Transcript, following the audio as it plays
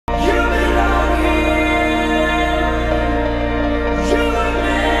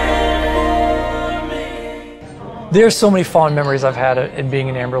There's so many fond memories I've had in being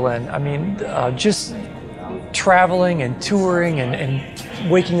in Anberlin. I mean, just traveling and touring and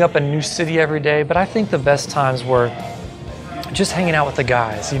waking up in a new city every day. But I think the best times were just hanging out with the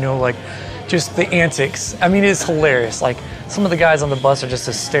guys, you know, like just the antics. I mean, it's hilarious. Like some of the guys on the bus are just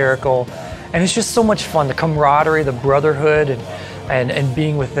hysterical. And it's just so much fun, the camaraderie, the brotherhood, and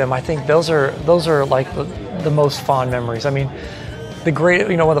being with them. I think those are like the most fond memories. I mean, the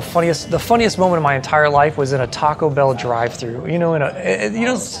one of the funniest moment of my entire life was in a Taco Bell drive-thru, you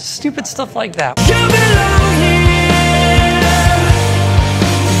know, stupid stuff like that.